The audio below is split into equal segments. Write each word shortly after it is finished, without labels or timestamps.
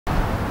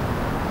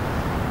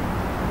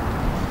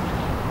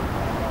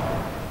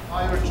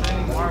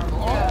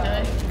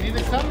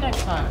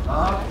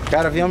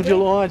Cara, viemos de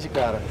longe,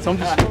 cara.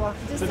 Somos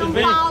de São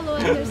Paulo,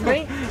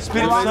 Anderson.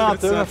 Espírito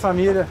Santo, eu e minha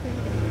família.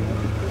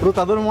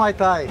 Lutador no Muay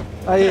Thai.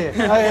 Aí, aí.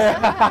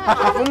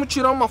 Vamos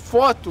tirar uma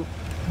foto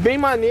bem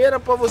maneira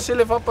pra você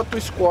levar pra tua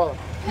escola.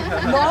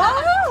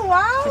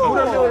 Uau!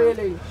 Segura minha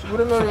orelha aí,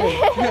 segura minha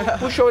orelha.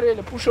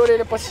 Puxa a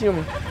orelha pra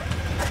cima.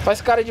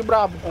 Faz cara de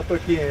brabo. Olha a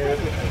porquinha.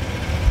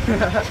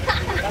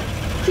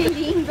 Que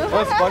lindo.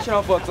 Você pode tirar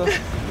uma foto?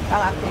 Olha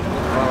lá,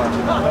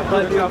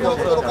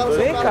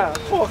 Vem, cara.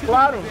 Pô,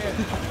 claro.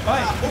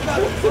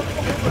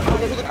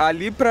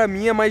 Ali pra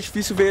mim é mais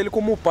difícil ver ele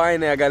como pai,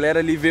 né? A galera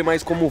ali vê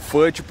mais como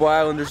fã, tipo,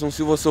 ah, Anderson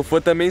Silva, sou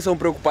fã, também são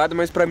preocupados,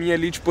 mas pra mim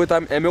ali, tipo,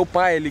 é meu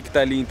pai ali que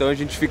tá ali, então a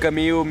gente fica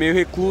meio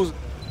recluso.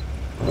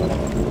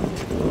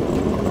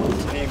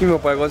 E meu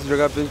pai gosta de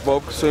jogar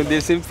paintball, porque o sonho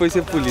dele sempre foi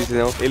ser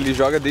polícia, né? Ele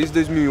joga desde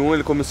 2001,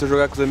 ele começou a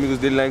jogar com os amigos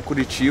dele lá em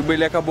Curitiba e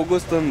ele acabou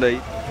gostando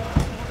daí.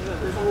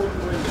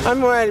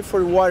 I'm ready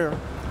for warrior.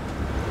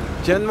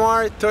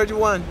 January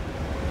 31.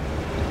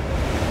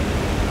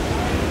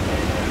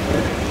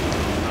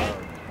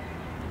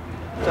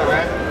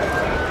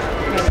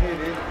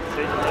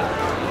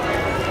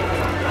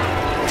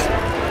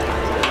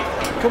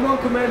 Come on,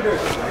 Commander!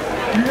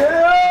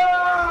 Yeah!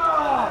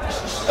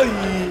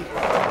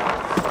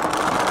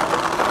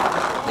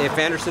 If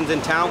Anderson's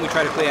in town, we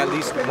try to play at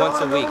least once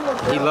a week.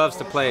 He loves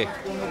to play.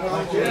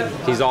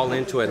 He's all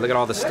into it. Look at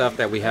all the stuff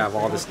that we have,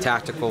 all this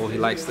tactical. He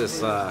likes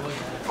this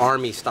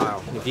army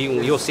style.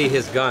 You'll see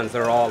his guns,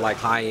 they're all like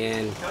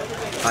high-end,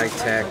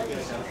 high-tech.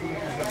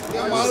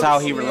 This is how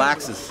he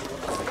relaxes.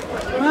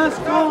 Let's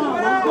go!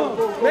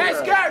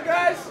 Let's go,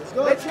 guys!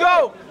 Let's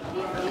go!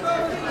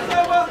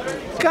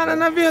 Cara,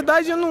 na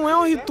verdade não é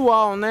um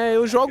ritual, né?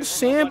 Eu jogo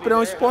sempre, é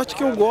um esporte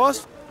que eu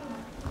gosto.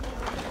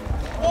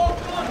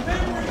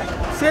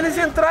 Se eles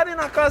entrarem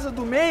na casa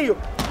do meio,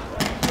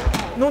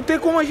 não tem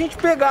como a gente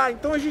pegar.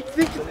 Então a gente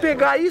tem que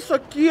pegar isso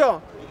aqui, ó,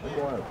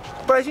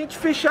 pra gente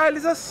fechar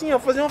eles assim, ó,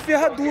 fazer uma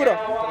ferradura.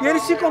 E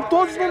eles ficam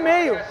todos no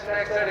meio,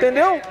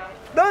 entendeu?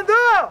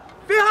 Dandan,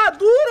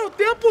 ferradura o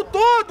tempo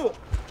todo.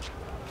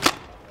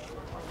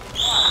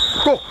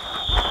 Go.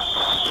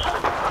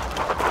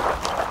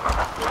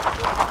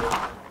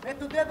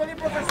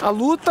 A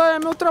luta é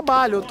meu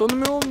trabalho, eu tô no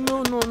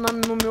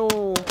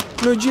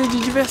meu dia de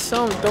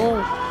diversão,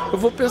 então eu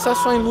vou pensar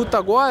só em luta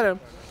agora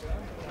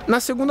na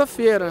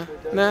segunda-feira,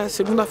 né?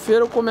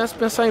 Segunda-feira eu começo a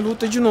pensar em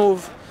luta de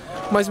novo.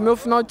 Mas meu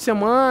final de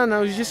semana,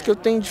 os dias que eu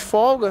tenho de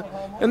folga,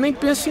 eu nem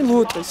penso em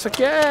luta. Isso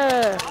aqui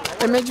é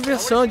minha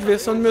diversão, a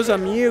diversão dos meus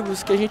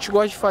amigos, que a gente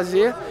gosta de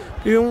fazer,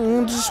 e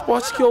um dos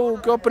esportes que eu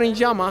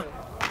aprendi a amar.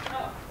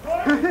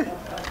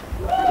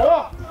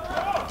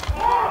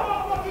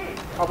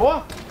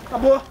 Acabou?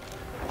 Acabou.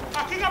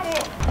 Aqui acabou.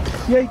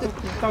 E aí,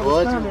 tá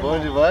gostando? Bom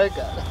demais,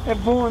 cara. É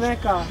bom, né,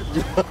 cara?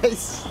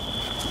 Demais.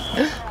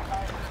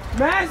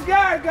 Nice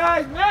guard,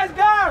 guys! Nice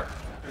guard!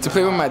 To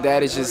play with my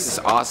dad is just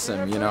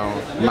awesome, you know.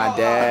 My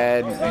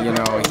dad, you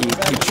know,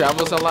 he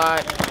travels a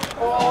lot,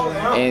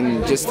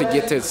 and just to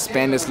get to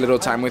spend this little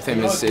time with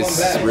him is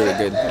really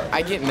good.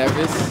 I get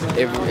nervous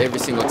every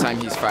single time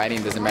he's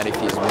fighting. Doesn't matter if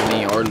he's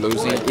winning or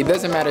losing. It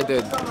doesn't matter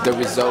the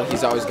result.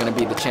 He's always going to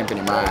be the champion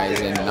in my eyes,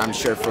 and I'm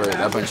sure for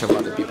a bunch of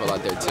other people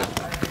out there too.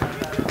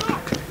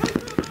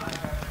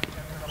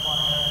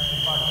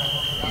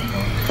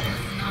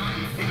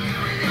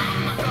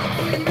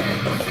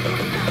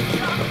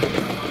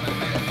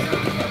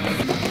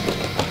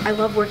 I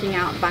love working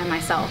out by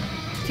myself.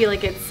 I feel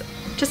like it's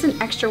just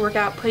an extra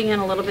workout, putting in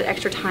a little bit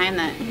extra time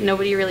that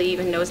nobody really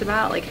even knows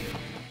about.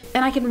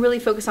 And I can really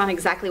focus on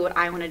exactly what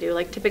I want to do.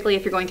 Like typically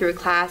if you're going through a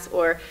class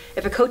or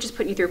if a coach is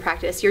putting you through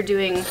practice, you're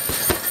doing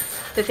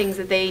the things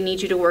that they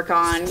need you to work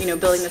on, you know,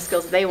 building the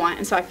skills that they want.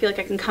 And so I feel like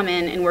I can come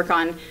in and work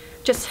on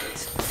just,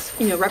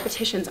 you know,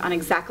 repetitions on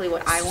exactly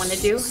what I want to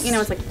do. You know,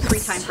 it's like free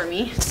time for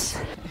me.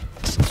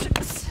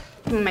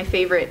 My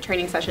favorite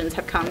training sessions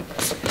have come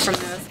from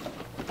those.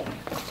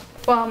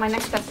 Well, my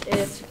next step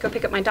is to go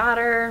pick up my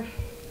daughter.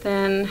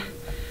 Then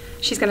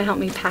she's going to help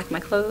me pack my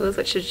clothes,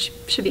 which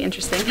should be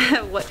interesting,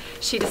 what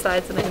she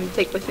decides that I'm going to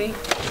take with me.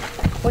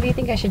 What do you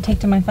think I should take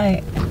to my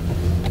fight?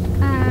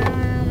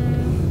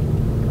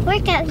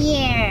 Workout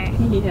gear. Yeah,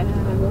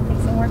 we'll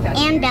take some workout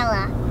gear. And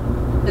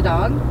Bella. The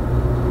dog?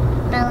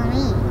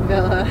 Bellamy.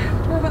 Bella.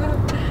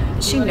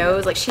 She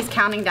knows, like, she's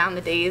counting down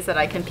the days that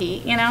I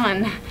compete, you know,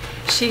 and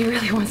she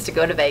really wants to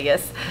go to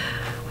Vegas.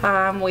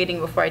 I'm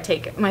waiting before I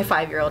take my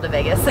 5-year-old to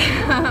Vegas. But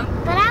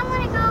I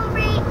want to go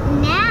right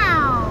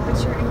now.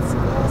 But you're in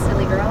school,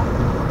 silly girl.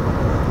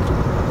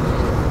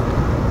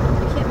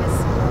 You can't miss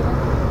school.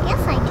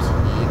 Yes, I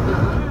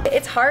can.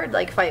 It's hard,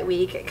 like, fight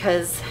week,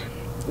 because,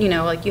 you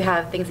know, like, you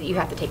have things that you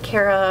have to take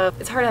care of.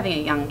 It's hard having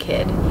a young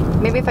kid.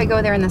 Maybe if I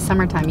go there in the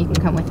summertime, you can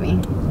come with me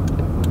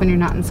when you're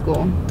not in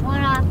school. More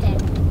often.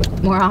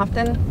 More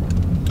often?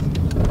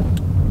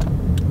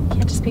 You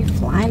can't just be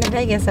flying to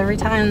Vegas every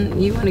time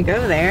you want to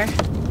go there.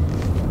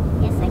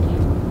 Yes, I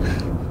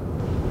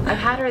can. I've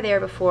had her there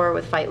before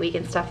with fight week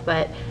and stuff,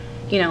 but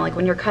you know, like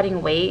when you're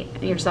cutting weight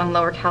and you're just on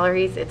lower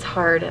calories, it's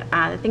hard.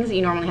 The things that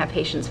you normally have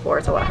patience for,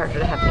 it's a lot harder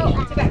to have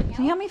patience for.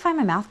 Can you help me find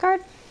my mouth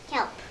guard?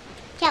 Kelp.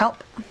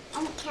 Kelp.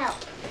 Kelp.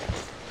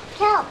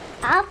 Kelp.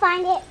 I'll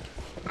find it.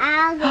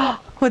 I'll get it.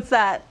 What's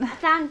that? I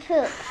found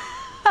poop.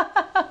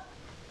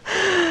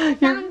 I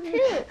found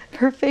poop.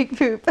 Her fake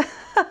poop.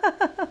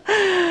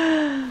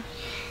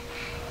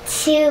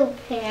 Two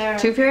pair.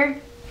 Two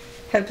pair?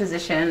 Head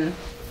position.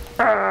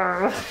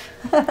 You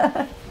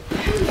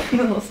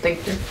little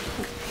stinker.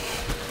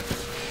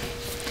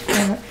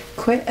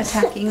 Quit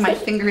attacking my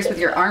fingers with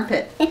your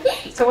armpit.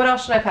 So what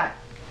else should I pack?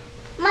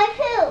 My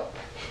poop.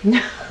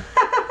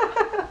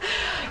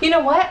 You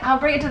know what? I'll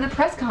bring it to the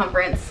press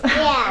conference.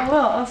 Yeah. I will.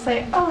 I'll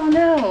say, oh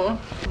no.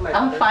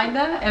 I'll find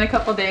that in a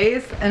couple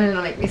days and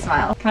it'll make me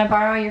smile. Can I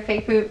borrow your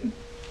fake poop?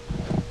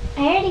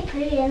 I already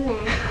put it in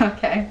there.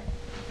 Okay.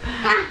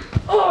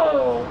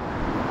 Oh.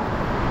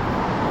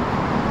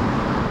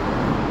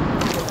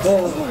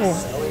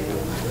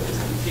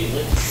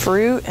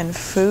 Fruit and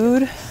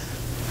food.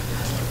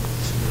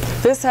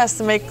 This has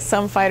to make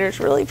some fighters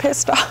really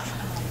pissed off.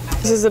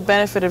 This is the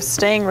benefit of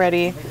staying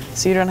ready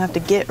so you don't have to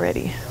get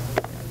ready.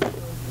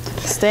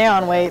 Stay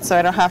on weight so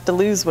I don't have to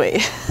lose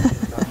weight.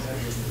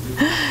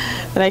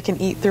 Then I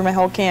can eat through my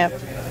whole camp.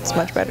 It's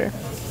much better.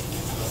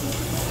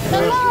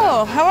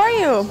 Hello, how are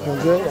you? I'm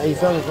good. How you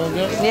feeling? Feeling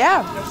good?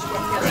 Yeah.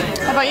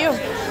 How about you?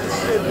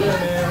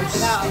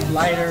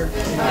 Lighter.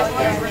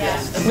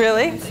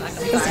 Really?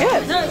 That's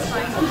good.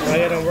 I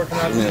get on working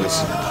out.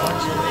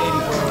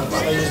 I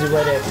usually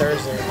weigh at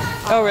Thursday.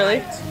 Oh,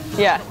 really?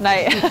 Yeah,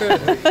 night.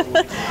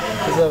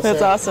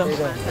 That's awesome.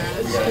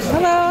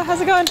 Hello,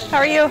 how's it going? How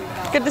are you?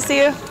 Good to see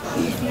you.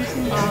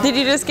 Did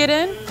you just get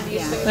in?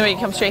 Yeah. Then we can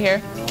come straight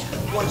here.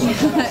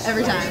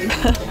 Every time.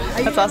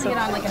 That's awesome. I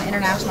get on like an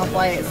international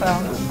flight, so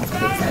I'm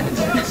pretty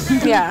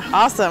excited. Yeah,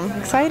 awesome.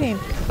 Exciting.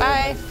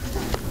 Bye.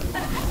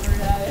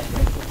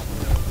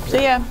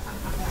 See ya.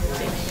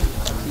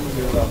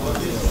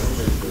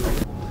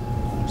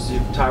 See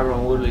if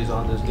Tyron Woodley's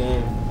on this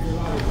game.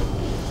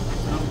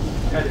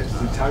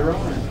 Tyron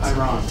or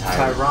Tyron?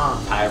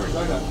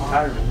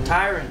 Tyron.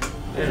 Tyron.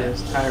 It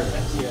is Tyron.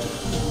 Yeah.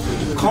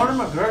 Conor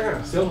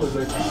McGregor. Silva's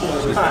like They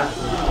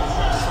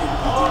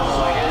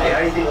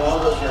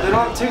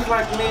don't think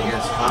like me.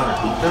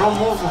 They don't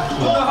move like me.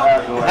 I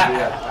have no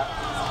idea.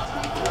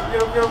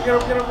 Get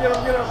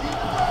up.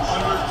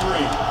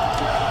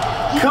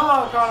 Come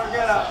on, Conor,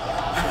 get up.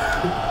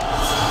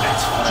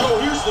 Joe,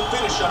 here's the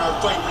finish on our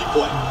fight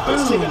replay.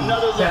 Let's take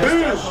another look at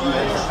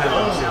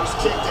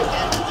that kick that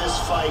ended this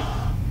fight.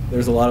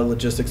 There's a lot of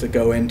logistics that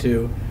go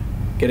into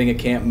getting a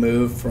camp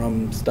moved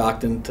from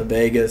Stockton to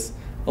Vegas,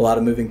 a lot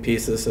of moving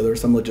pieces, so there were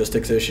some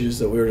logistics issues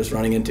that we were just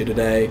running into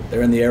today.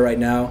 They're in the air right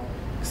now,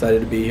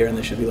 excited to be here, and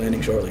they should be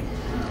landing shortly.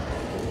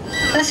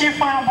 This is your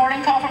final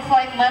boarding call for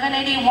flight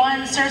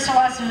 1181, Sara to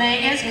Las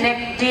Vegas.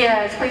 Nick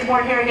Diaz, please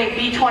board here at gate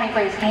B20,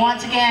 please. And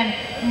once again,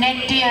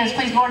 Nick Diaz,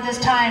 please board this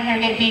time here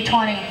at gate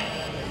B20.